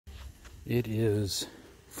It is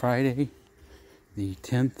Friday, the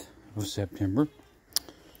 10th of September,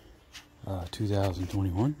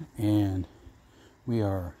 2021, and we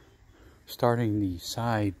are starting the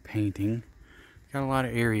side painting. Got a lot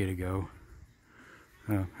of area to go.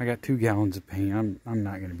 I got 2 gallons of paint. I'm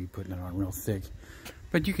not going to be putting it on real thick,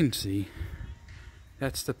 but you can see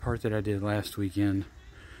that's the part that I did last weekend,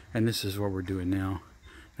 and this is what we're doing now.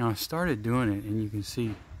 Now I started doing it, and you can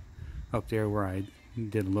see up there where I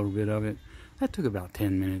did a little bit of it. That took about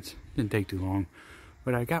 10 minutes. Didn't take too long.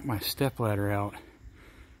 But I got my step ladder out,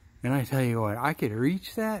 and I tell you what, I could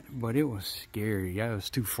reach that, but it was scary. I was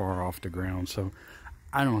too far off the ground, so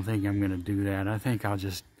I don't think I'm gonna do that. I think I'll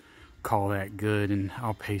just call that good, and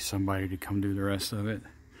I'll pay somebody to come do the rest of it.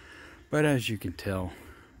 But as you can tell,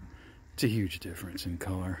 it's a huge difference in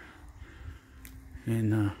color.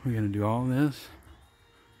 And we're gonna do all this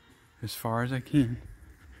as far as I can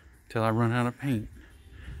till I run out of paint.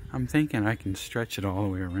 I'm thinking I can stretch it all the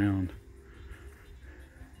way around.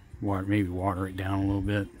 Maybe water it down a little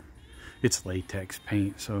bit. It's latex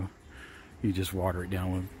paint, so you just water it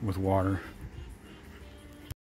down with water.